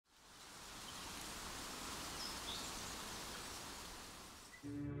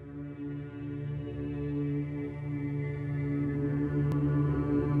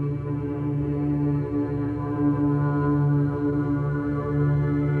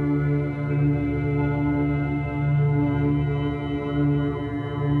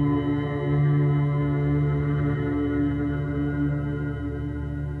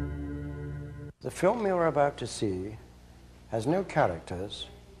film you're about to see has no characters,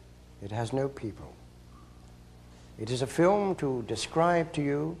 it has no people. It is a film to describe to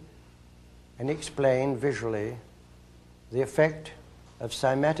you and explain visually the effect of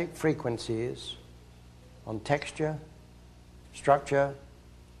cymatic frequencies on texture, structure,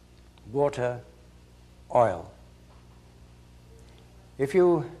 water, oil. If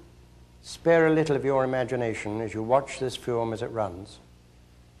you spare a little of your imagination as you watch this film as it runs,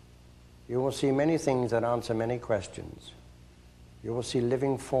 you will see many things that answer many questions. You will see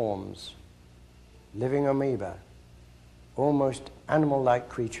living forms, living amoeba, almost animal-like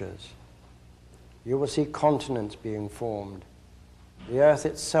creatures. You will see continents being formed, the Earth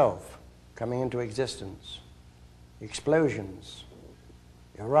itself coming into existence, explosions,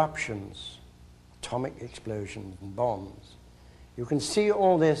 eruptions, atomic explosions and bombs. You can see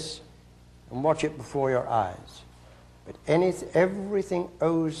all this and watch it before your eyes. But everything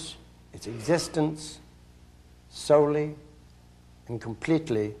owes its existence solely and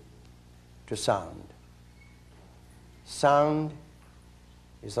completely to sound. Sound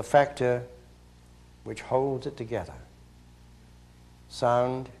is the factor which holds it together.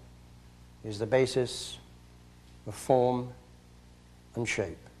 Sound is the basis of form and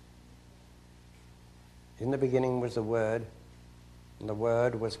shape. In the beginning was the Word, and the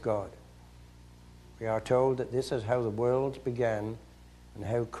Word was God. We are told that this is how the worlds began and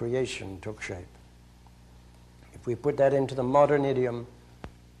how creation took shape. If we put that into the modern idiom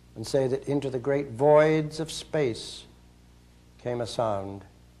and say that into the great voids of space came a sound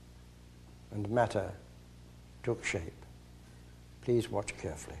and matter took shape. Please watch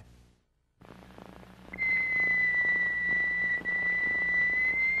carefully.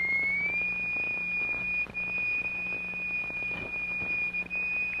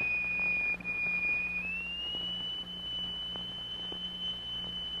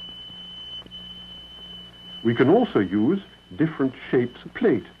 We can also use different shapes of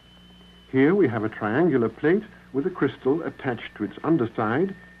plate. Here we have a triangular plate with a crystal attached to its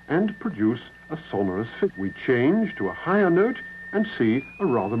underside and produce a sonorous figure. We change to a higher note and see a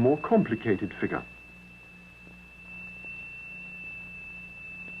rather more complicated figure.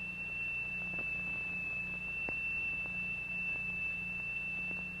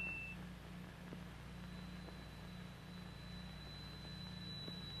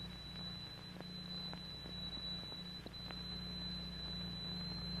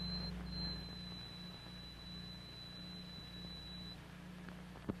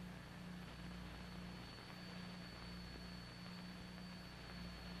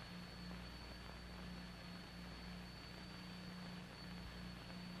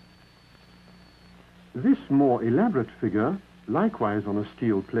 This more elaborate figure, likewise on a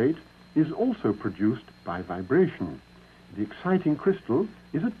steel plate, is also produced by vibration. The exciting crystal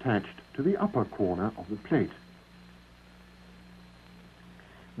is attached to the upper corner of the plate.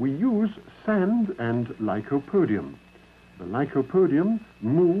 We use sand and lycopodium. The lycopodium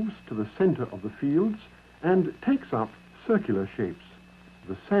moves to the center of the fields and takes up circular shapes.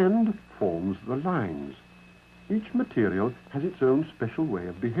 The sand forms the lines. Each material has its own special way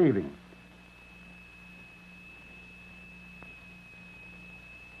of behaving.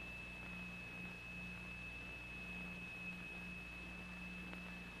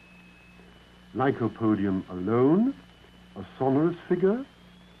 Lycopodium alone, a sonorous figure,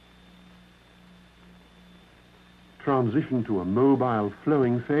 transition to a mobile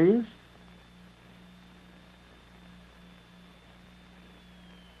flowing phase,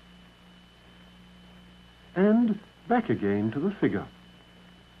 and back again to the figure.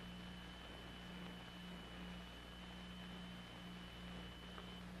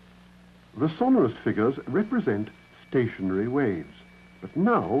 The sonorous figures represent stationary waves. But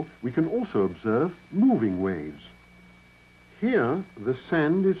now we can also observe moving waves. Here the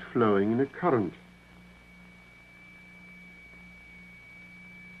sand is flowing in a current.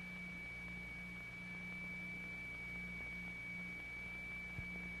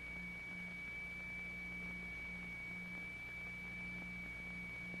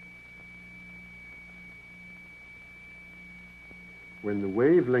 When the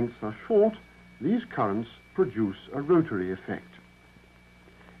wavelengths are short, these currents produce a rotary effect.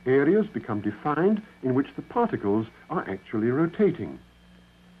 Areas become defined in which the particles are actually rotating.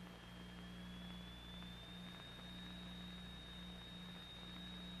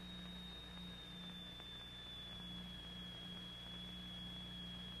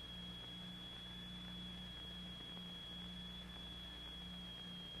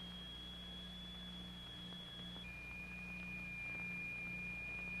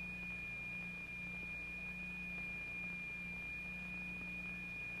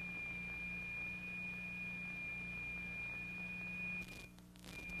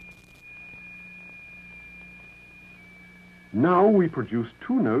 Now we produce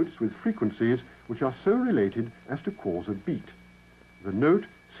two notes with frequencies which are so related as to cause a beat. The note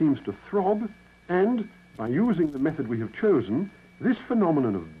seems to throb, and by using the method we have chosen, this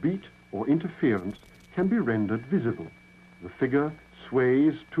phenomenon of beat or interference can be rendered visible. The figure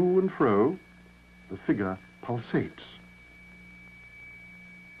sways to and fro, the figure pulsates.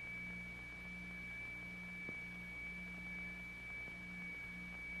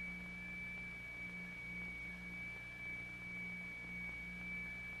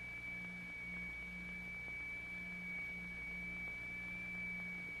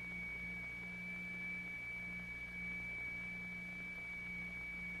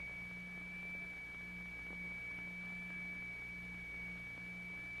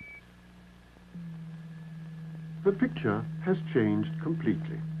 The picture has changed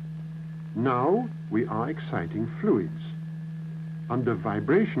completely. Now we are exciting fluids. Under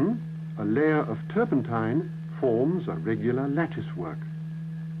vibration, a layer of turpentine forms a regular lattice work.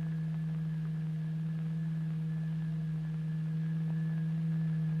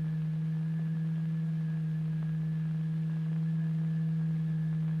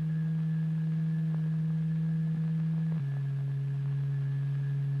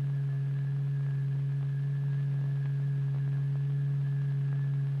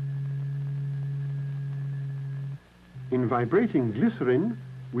 In vibrating glycerin,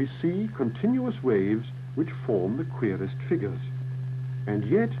 we see continuous waves which form the queerest figures. And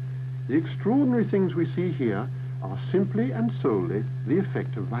yet, the extraordinary things we see here are simply and solely the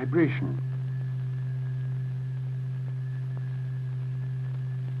effect of vibration.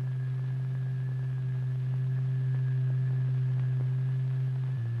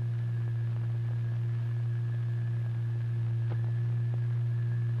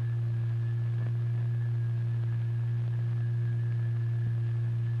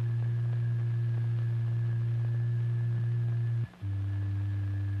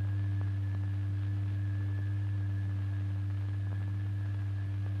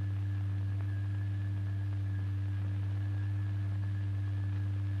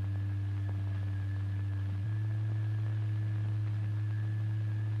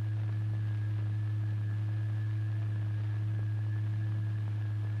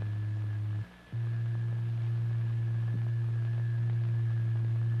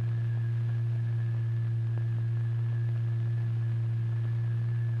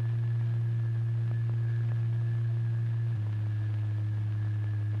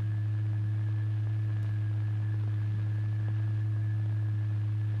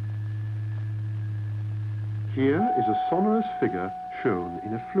 Here is a sonorous figure shown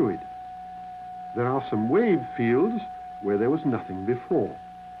in a fluid. There are some wave fields where there was nothing before.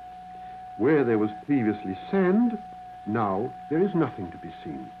 Where there was previously sand, now there is nothing to be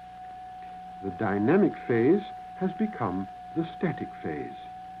seen. The dynamic phase has become the static phase.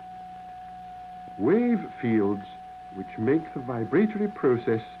 Wave fields which make the vibratory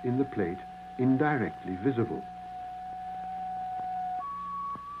process in the plate indirectly visible.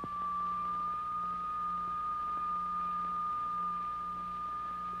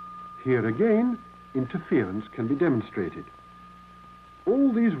 Here again, interference can be demonstrated.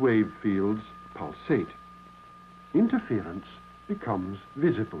 All these wave fields pulsate. Interference becomes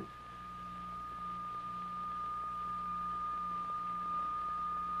visible.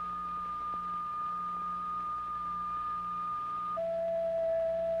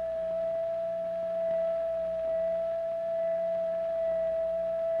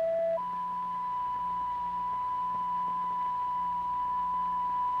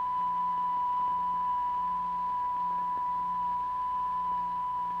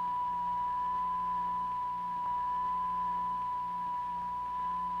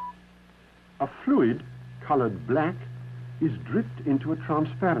 A fluid colored black is dripped into a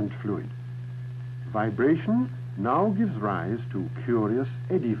transparent fluid. Vibration now gives rise to curious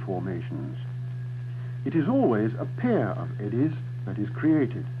eddy formations. It is always a pair of eddies that is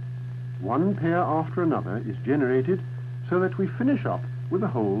created. One pair after another is generated so that we finish up with a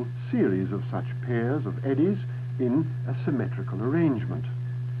whole series of such pairs of eddies in a symmetrical arrangement.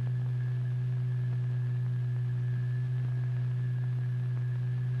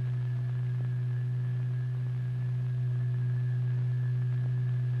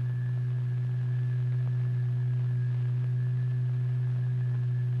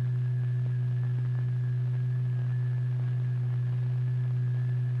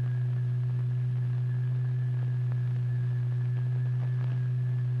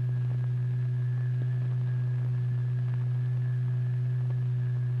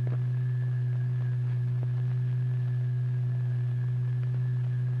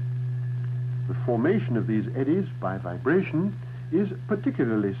 The formation of these eddies by vibration is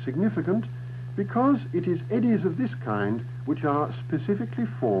particularly significant because it is eddies of this kind which are specifically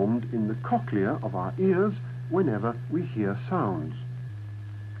formed in the cochlea of our ears whenever we hear sounds.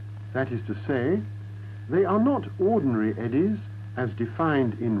 That is to say, they are not ordinary eddies as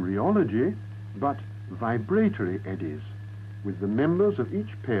defined in rheology, but vibratory eddies, with the members of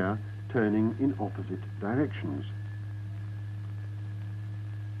each pair turning in opposite directions.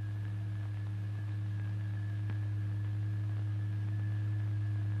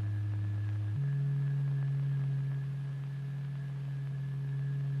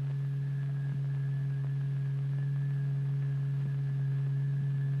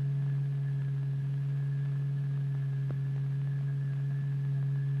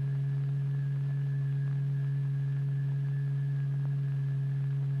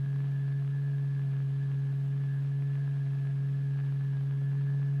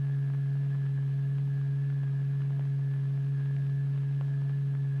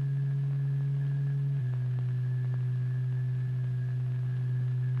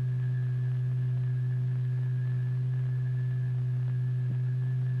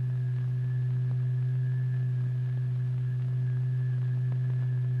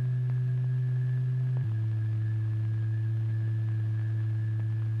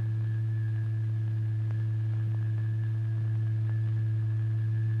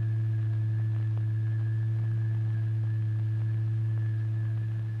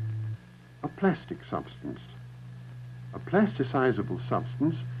 A plastic substance. A plasticizable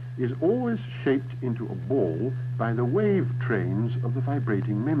substance is always shaped into a ball by the wave trains of the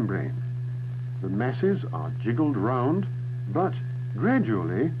vibrating membrane. The masses are jiggled round, but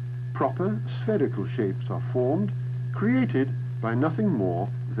gradually proper spherical shapes are formed, created by nothing more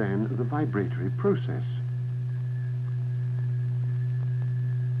than the vibratory process.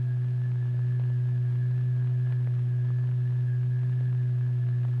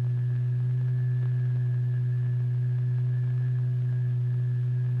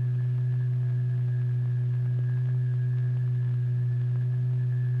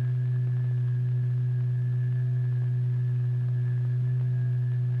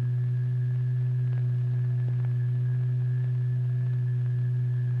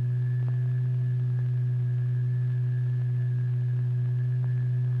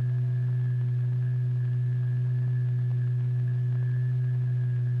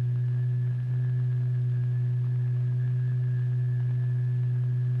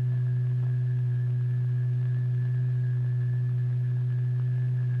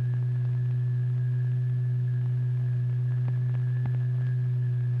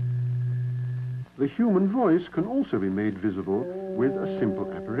 The human voice can also be made visible with a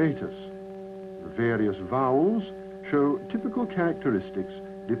simple apparatus. The various vowels show typical characteristics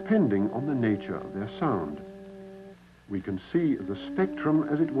depending on the nature of their sound. We can see the spectrum,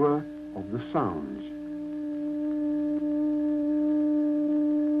 as it were, of the sounds.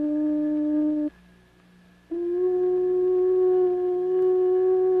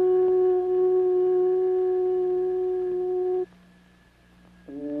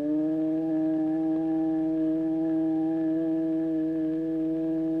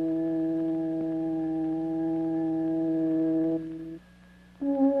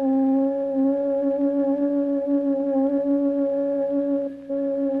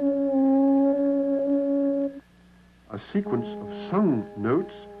 A sequence of sung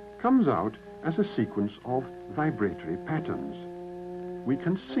notes comes out as a sequence of vibratory patterns. We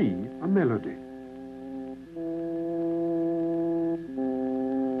can see a melody.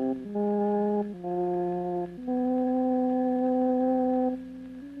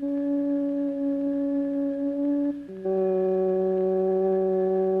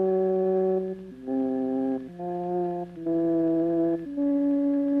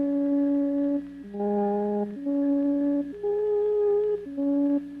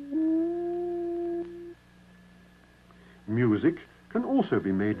 Music can also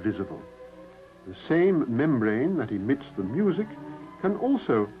be made visible. The same membrane that emits the music can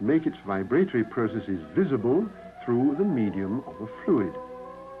also make its vibratory processes visible through the medium of a fluid.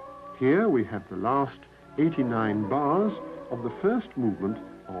 Here we have the last 89 bars of the first movement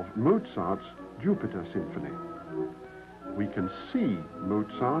of Mozart's Jupiter Symphony. We can see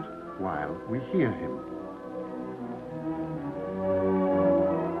Mozart while we hear him.